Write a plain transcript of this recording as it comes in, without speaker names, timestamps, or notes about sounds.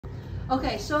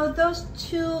Okay, so those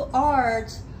two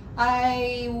arts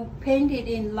I painted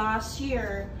in last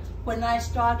year when I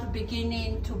started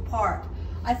beginning to part.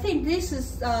 I think this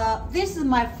is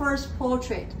my first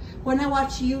portrait. When I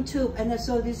watched YouTube and I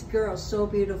saw this girl, so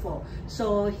beautiful.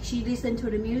 So she listened to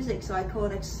the music, so I call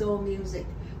it soul music.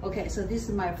 Okay, so this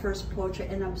is my first portrait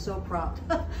and I'm so proud.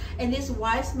 And this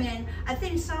wise man, I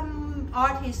think some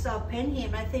artists paint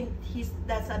him. I think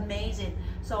that's amazing.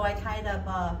 So I kind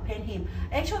of paint him.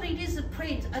 Actually, this is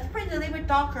print. I print a little bit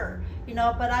darker, you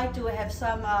know, but I do have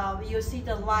some, you see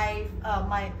the light,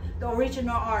 the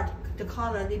original art, the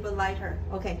color a little bit lighter.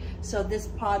 Okay, so this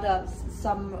part of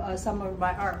some of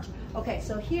my art. Okay,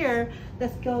 so here,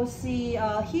 let's go see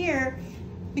here,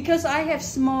 because I have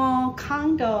small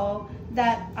condo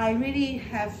that I really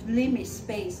have limited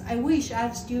space. I wish I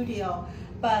have studio,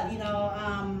 but you know,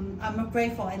 I'm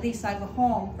grateful at least I have a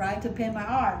home, right, to paint my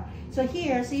art. So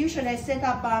here, so usually I set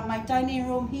up my dining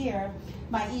room here,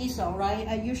 my easel, right?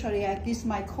 I usually at this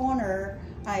my corner,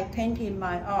 I paint in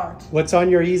my art. What's on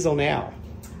your easel now?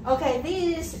 Okay,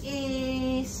 this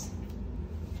is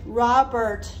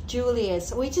Robert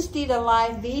Julius. We just did a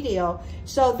live video,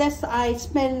 so that's I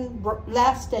spent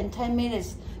less than 10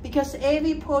 minutes because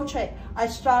every portrait I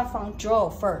start from draw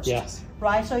first. Yes.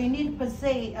 Right, so you need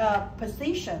to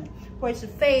position where's the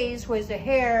face, where's the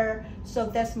hair. So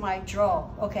that's my draw.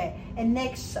 Okay, and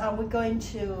next we're going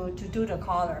to do the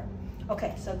color.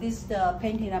 Okay, so this is the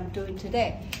painting I'm doing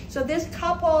today. So this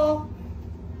couple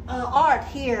art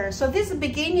here. So this is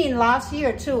beginning last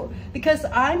year too, because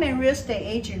I'm a real estate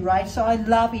agent, right? So I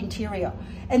love interior,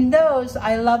 and those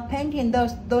I love painting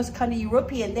those kind of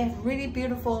European. They have really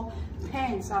beautiful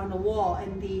paints on the wall,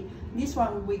 and this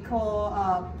one we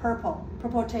call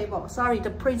purple table. Sorry,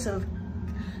 the print's a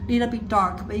little bit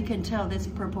dark, but you can tell this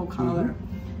purple color.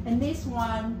 And this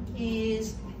one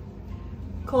is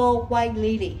called White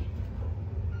Lily,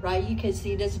 right? You can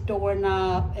see this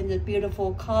doorknob and the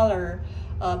beautiful color.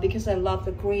 Because I love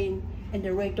the green and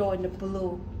the red door and the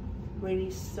blue.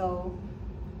 Really so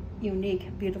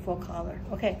unique, beautiful color.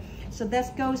 Okay, so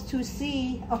that goes to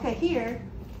see, okay,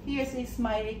 here's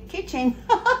my kitchen.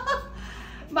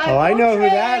 I know who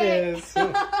that is.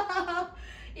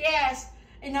 Yes,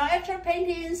 you know, after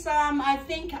painting some, I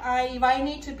think if I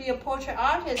need to be a portrait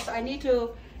artist, I need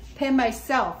to paint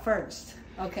myself first.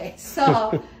 Okay,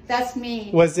 so that's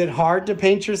me. Was it hard to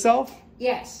paint yourself?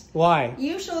 Yes. Why?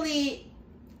 Usually,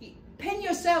 paint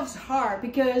yourself is hard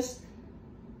because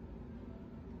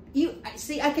you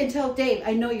see, I can tell Dave,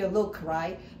 I know your look,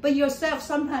 right? But yourself,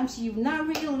 sometimes you're not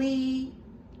really,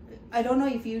 I don't know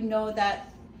if you know that.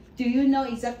 Do you know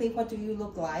exactly what do you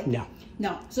look like? No.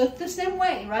 No. So it's the same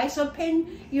way, right? So paint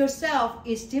yourself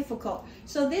is difficult.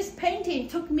 So this painting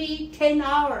took me 10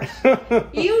 hours.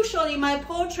 Usually my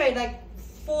portrait like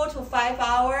 4 to 5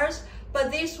 hours.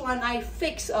 But this one I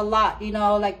fix a lot, you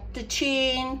know, like the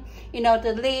chin, you know,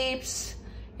 the lips,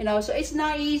 you know, so it's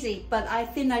not easy, but I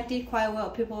think I did quite well.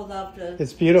 People love the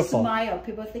it's beautiful. Smile.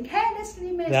 People think, hey, that's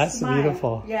really nice. That's smile.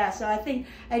 Beautiful. Yeah, so I think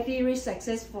I did really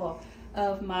successful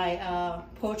of my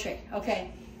portrait.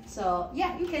 Okay, so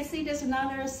yeah, you can see there's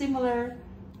another similar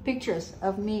pictures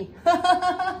of me.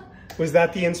 Was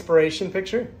that the inspiration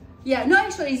picture? Yeah, no,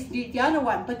 actually it's the other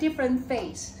one, but different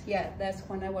face. Yeah, that's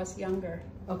when I was younger.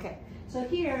 Okay. So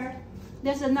here,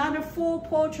 there's another full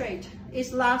portrait.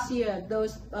 It's last year,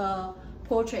 those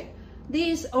portrait.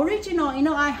 These original, you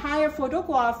know, I hire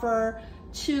photographer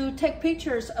to take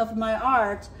pictures of my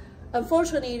art.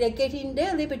 Unfortunately, they're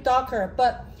a little bit darker,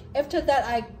 but after that,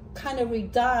 I kind of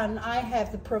redone. I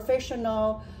have the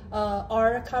professional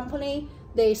art company.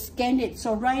 They scanned it.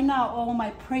 So right now, all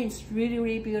my prints really,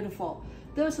 really beautiful.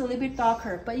 Those are a little bit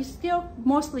darker, but you still,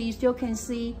 mostly you still can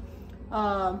see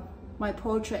my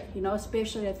portrait, you know,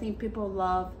 especially I think people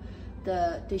love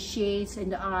the shades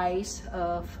and the eyes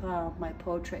of my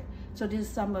portrait. So this is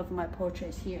some of my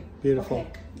portraits here. Beautiful.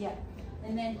 Okay, yeah.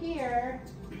 And then here,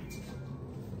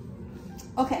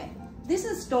 okay, this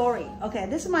is story. Okay,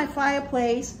 this is my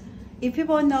fireplace. If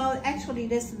people know, actually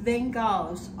this Van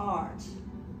Gogh's art.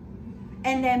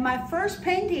 And then my first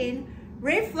painting,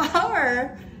 Red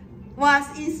Flower, was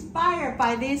inspired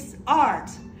by this art.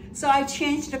 So I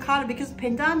changed the color because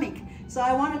pandemic. So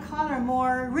I want the color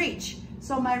more rich.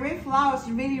 So my red flower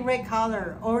is really red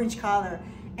color, orange color.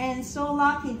 And so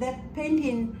lucky that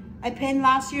painting I painted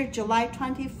last year, July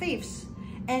 25th.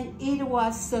 And it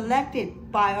was selected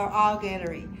by our art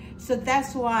gallery. So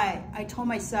that's why I told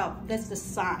myself, that's the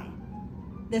sign.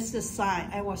 That's the sign.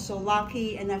 I was so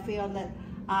lucky, and I feel that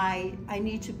I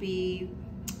need to be,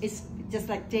 it's just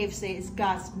like Dave said, it's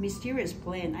God's mysterious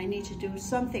plan. I need to do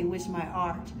something with my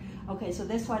art. Okay, so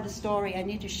that's why the story, I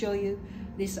need to show you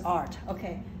this art.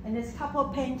 Okay, and there's a couple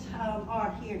of paint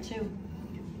art here too.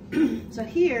 So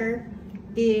here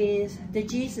is the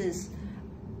Jesus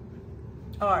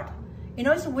art. You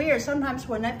know, it's weird. Sometimes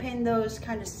when I paint those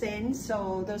kind of saints,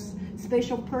 so those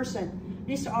special person,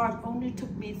 this art only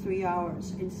took me 3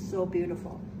 hours. It's so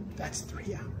beautiful. That's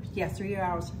 3 hours. Yeah, 3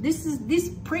 hours. This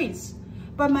prints,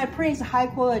 but my prints high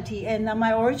quality, and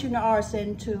my original art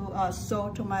sent to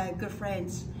sold to my good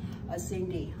friends,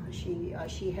 Cindy. She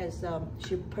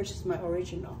purchased my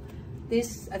original.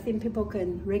 This, I think people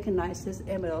can recognize this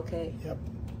MLK. Yep.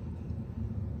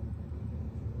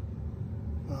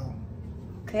 Wow.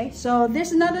 Okay, so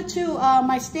there's another two,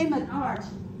 my statement art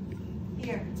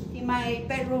here in my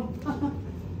bedroom.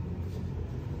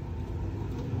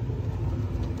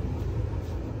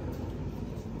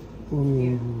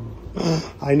 Ooh.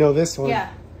 I know this one. Yeah.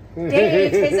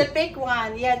 It's a big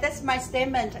one. Yeah, that's my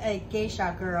statement, a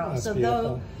geisha girl. That's so beautiful.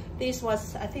 though this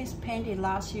was, I think it's painted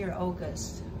last year,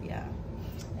 August. Yeah.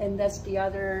 And that's the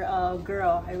other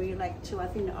girl I really like too. I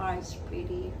think the art is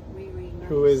pretty, really nice.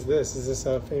 Who is this? Is this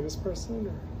a famous person?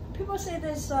 Or? People say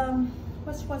this,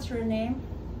 what's her name?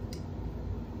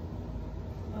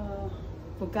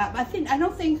 Forgot. I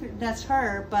don't think that's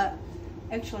her, but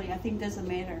actually I think it doesn't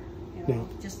matter. You know,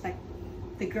 just like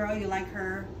the girl, you like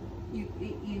her, you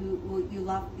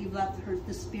love her,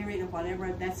 the spirit or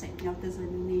whatever. That's it. You know, it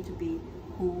doesn't need to be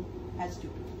who has to.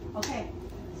 Okay,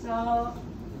 so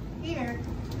here.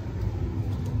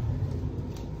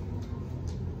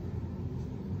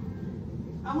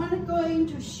 I want to go in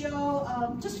to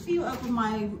show just a few of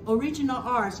my original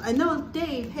arts. I know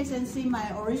Dave hasn't seen my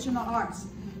original arts,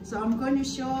 so I'm going to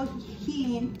show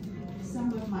him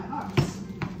some of my arts.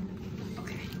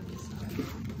 Okay.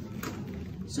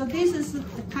 So this is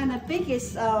the kind of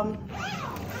biggest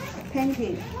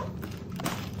painting.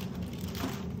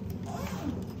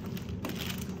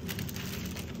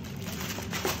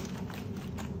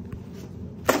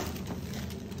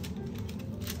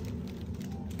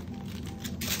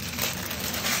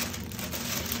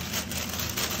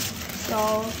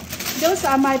 So those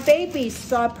are my babies,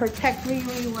 so I protect really,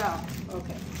 really well.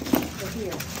 Okay, so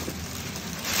here.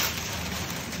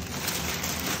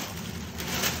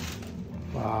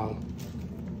 Wow.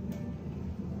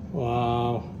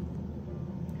 Wow.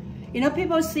 You know,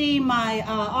 people see my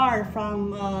art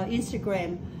from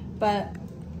Instagram, but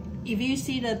if you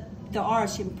see the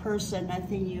art in person, I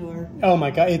think you're... Oh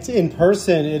my God, it's in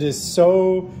person. It is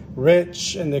so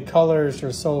rich and the colors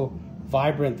are so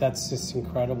vibrant. That's just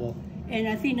incredible. And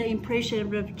I think the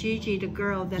impression of Gigi, the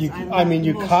girl, that's I mean,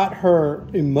 you caught her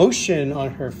emotion on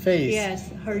her face. Yes,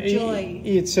 her joy.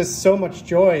 It's just so much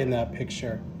joy in that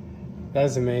picture. That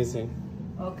is amazing.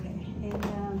 Okay,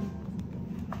 and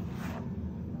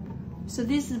so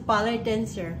this is ballet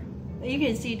dancer. You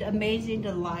can see the amazing,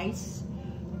 the lights,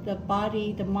 the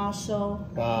body, the muscle.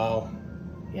 Wow.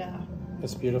 Yeah.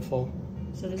 That's beautiful.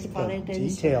 So this is Look ballet at the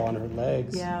dancer. detail on her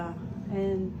legs. Yeah,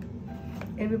 and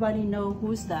everybody know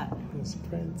who's that. This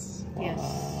Prince. Wow. Yes.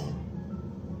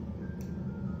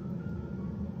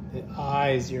 The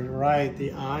eyes, you're right.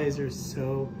 The eyes are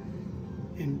so,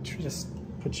 just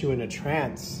put you in a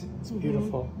trance. It's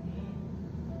beautiful.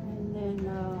 And then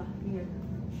here.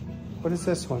 What is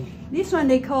this one? This one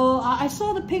they call, I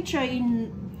saw the picture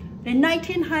in the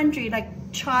 1900s,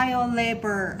 like child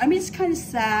labor. I mean, it's kind of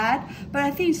sad, but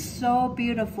I think it's so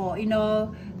beautiful. You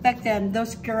know, back then,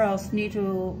 those girls need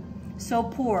to, so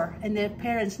poor, and their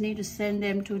parents need to send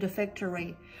them to the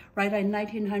factory, right? Like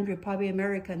 1900, probably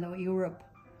American or Europe.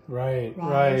 Right.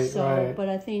 So, but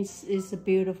I think it's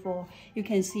beautiful. You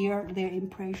can see their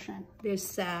impression. They're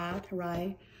sad,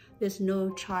 right? There's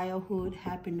no childhood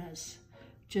happiness.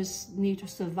 Just need to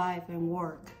survive and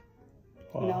work.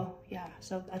 Wow. You know, yeah.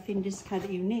 So I think this is kind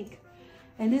of unique,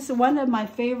 and this is one of my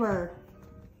favorite.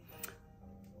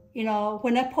 You know,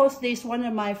 when I post this, one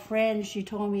of my friends, she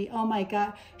told me, "Oh my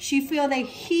God, she feels like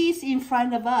he's in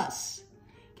front of us."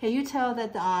 Can you tell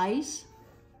that the eyes?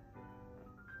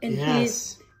 And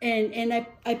yes. And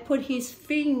I put his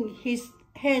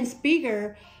hands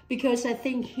bigger because I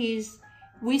think he's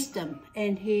wisdom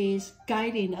and he's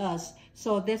guiding us.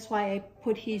 So that's why I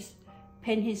put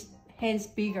paint his hands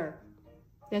bigger.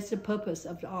 That's the purpose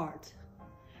of the art.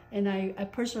 And I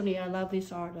personally, I love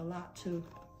this art a lot too.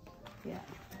 Yeah.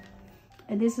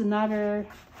 And this is another,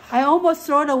 I almost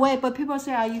throw it away, but people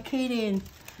say, are you kidding?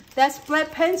 That's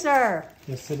Black Panther.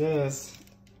 Yes, it is.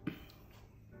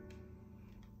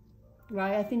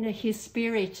 Right, I think that his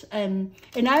spirit, and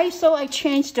I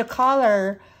changed the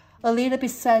color a little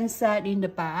bit sunset in the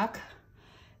back,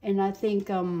 and I think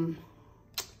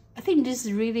this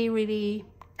is really, really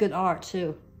good art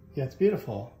too. Yeah, it's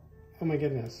beautiful. Oh my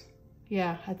goodness.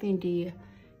 yeah, I think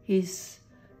his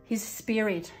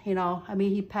spirit, you know, I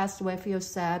mean, he passed away, I feel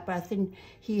sad, but I think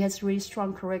he has really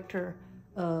strong character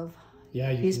of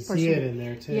yeah, you his can see it in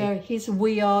there too. Yeah, his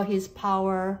will, his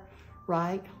power,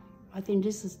 right? I think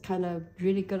this is kind of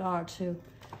really good art too.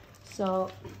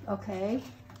 So, okay.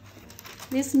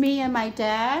 This is me and my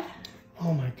dad.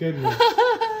 Oh my goodness.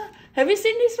 Have you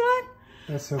seen this one?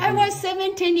 That's so I was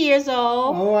 17 years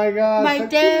old. Oh my God. My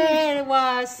dad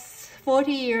was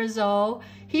 40 years old.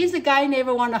 He's the guy I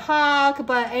never want to hug,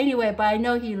 but anyway, but I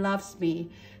know he loves me.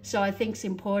 So I think it's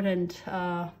important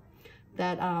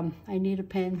that I need to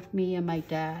paint me and my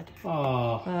dad.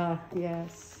 Oh.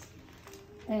 Yes.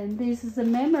 And this is a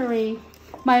memory.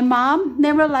 My mom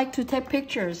never liked to take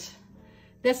pictures.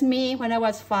 That's me when I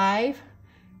was 5.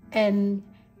 And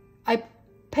I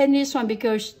paint this one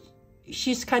because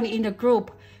she's kind of in the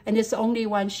group and it's the only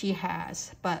one she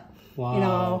has. But, wow. You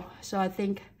know, so I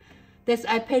think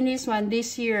I paint this one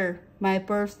this year, my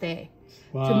birthday,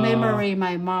 wow. To memory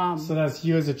my mom. So that's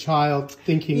you as a child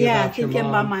thinking about your mom. Yeah, thinking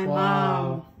about my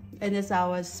mom. And it's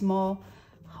our small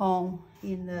home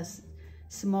in the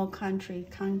small country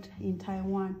in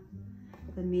Taiwan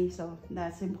for me. So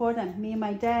that's important. Me and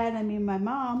my dad and me and my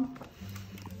mom.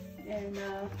 And,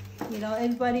 you know,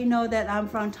 everybody know that I'm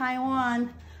from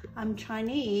Taiwan. I'm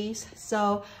Chinese.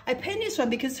 So I paint this one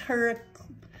because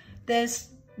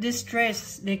this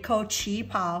dress they call qi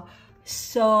pao,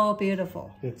 so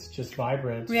beautiful. It's just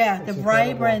vibrant. Yeah, it's the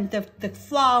incredible. vibrant, the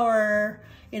flower,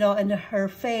 you know, and her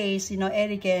face, you know,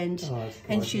 elegant. Oh,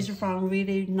 and she's from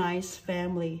really nice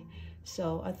family.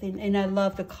 So I think, and I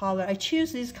love the color. I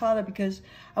choose this color because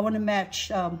I want to match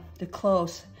the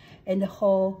clothes and the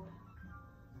whole,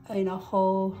 you know,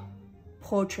 whole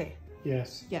portrait.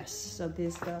 Yes. Yes. So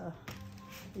this one.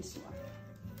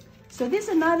 So this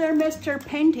is another master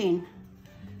painting.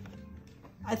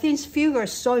 I think figure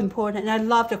is so important, and I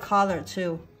love the color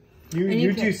too.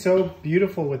 You do so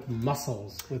beautiful with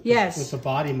muscles, with the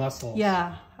body muscles.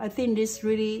 Yeah, I think this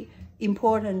really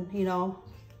important. You know,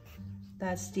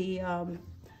 that's the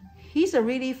he's a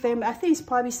really famous. I think it's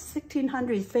probably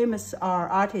 1600 famous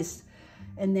artist,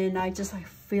 and then I just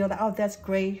feel that, oh, that's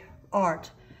great art,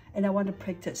 and I want to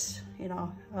practice. You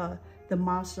know, the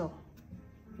muscle.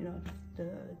 You know,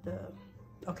 the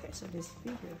okay. So this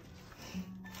figure.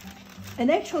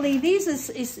 And actually, this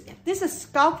is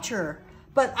sculpture,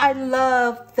 but I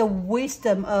love the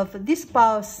wisdom of this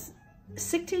about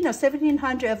 16 or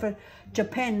 1700 of a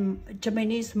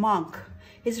Japanese monk.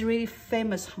 He's a really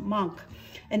famous monk,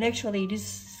 and actually this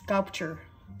sculpture.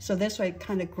 So that's why it's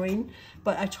kind of green,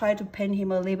 but I try to paint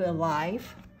him a little bit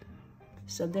alive.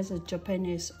 So that's a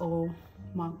Japanese old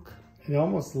monk. It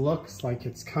almost looks like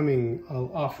it's coming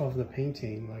off of the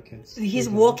painting, like he's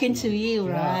walking to you,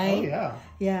 yeah. right? Oh yeah.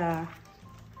 Yeah.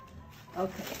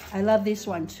 Okay, I love this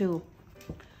one too.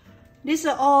 This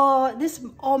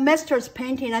all master's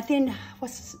painting. I think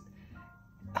what's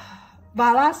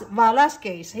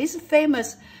Velasquez. He's a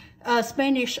famous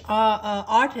Spanish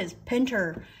artist,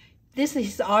 painter. This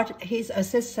is his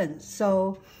assistant.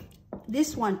 So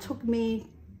this one took me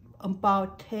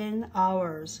about 10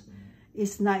 hours.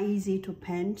 It's not easy to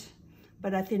paint,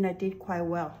 but I think I did quite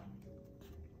well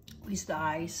with the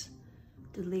eyes,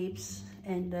 the lips,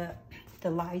 and the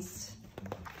lights.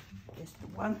 That's the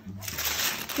one.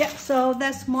 Yeah, so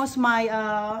that's most my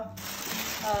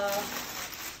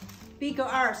bigger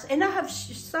arts. And I have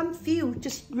some few,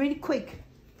 just really quick.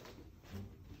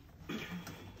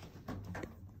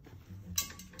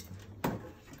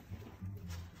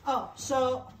 Oh,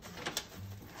 so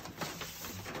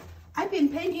I've been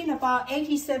painting about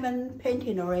 87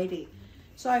 painting already.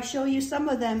 So I show you some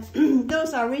of them.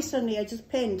 Those are recently I just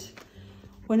painted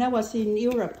when I was in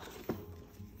Europe.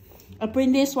 I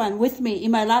bring this one with me in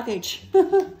my luggage.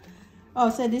 Oh,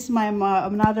 so this is my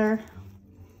another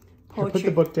portrait. Put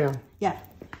the book down. Yeah.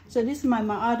 So this is my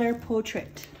other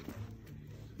portrait.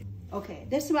 Okay,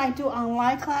 this is why I do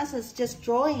online classes, just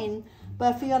drawing,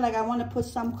 but I feel like I want to put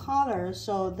some color,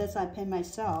 so that's I paint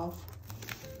myself.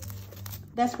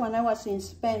 That's when I was in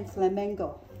Spain,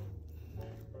 flamenco.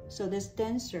 So there's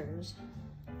dancers.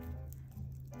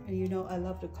 And you know, I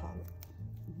love the color.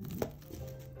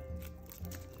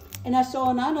 And I saw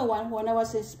another one when I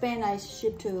was in Spain. I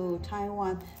shipped to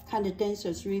Taiwan, kind of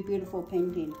dancers, really beautiful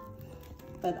painting.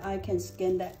 But I can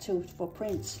scan that too for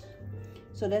prints.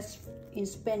 So that's in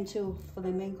Spain too,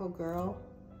 flamenco girl.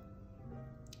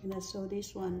 And I saw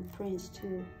this one, prints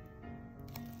too.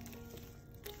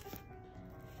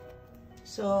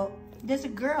 So there's a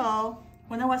girl,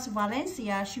 when I was in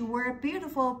Valencia, she wore a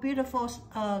beautiful, beautiful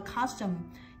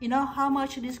costume. You know how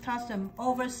much this costume?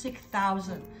 Over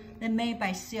 6,000. They're made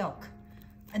by silk.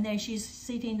 And then she's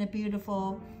sitting in the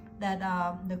beautiful,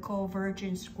 Nicole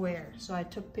Virgin Square. So I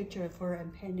took picture of her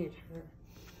and painted her.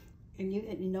 And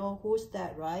you know who's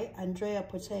that, right? Andrea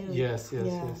Bocelli.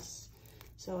 Yes.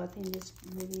 So I think this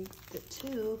really good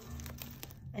too.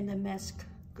 And the mask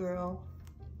girl.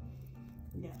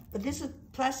 Yeah, but this is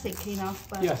plastic, you know.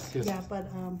 But, yes. Yeah, but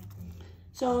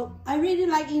so I really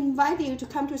like invite you to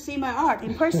come to see my art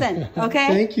in person. Okay.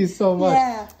 Thank you so much.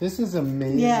 Yeah. This is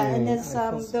amazing. Yeah, and there's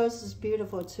those is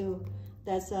beautiful too.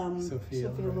 That's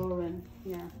Sophia Loren.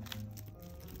 Yeah.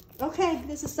 Okay,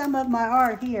 this is some of my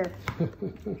art here.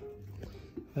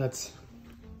 That's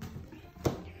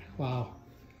wow.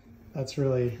 That's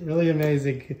really, really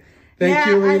amazing. Thank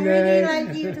you, I Lee May. really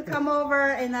like you to come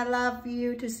over, and I love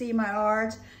you to see my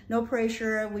art. No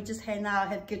pressure. We just hang out,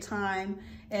 have a good time,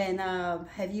 and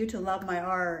have you to love my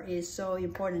art is so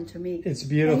important to me. It's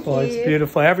beautiful. It's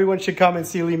beautiful. Everyone should come and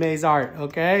see Lee May's art.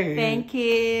 Okay. Thank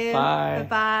you. Bye.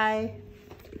 Bye-bye.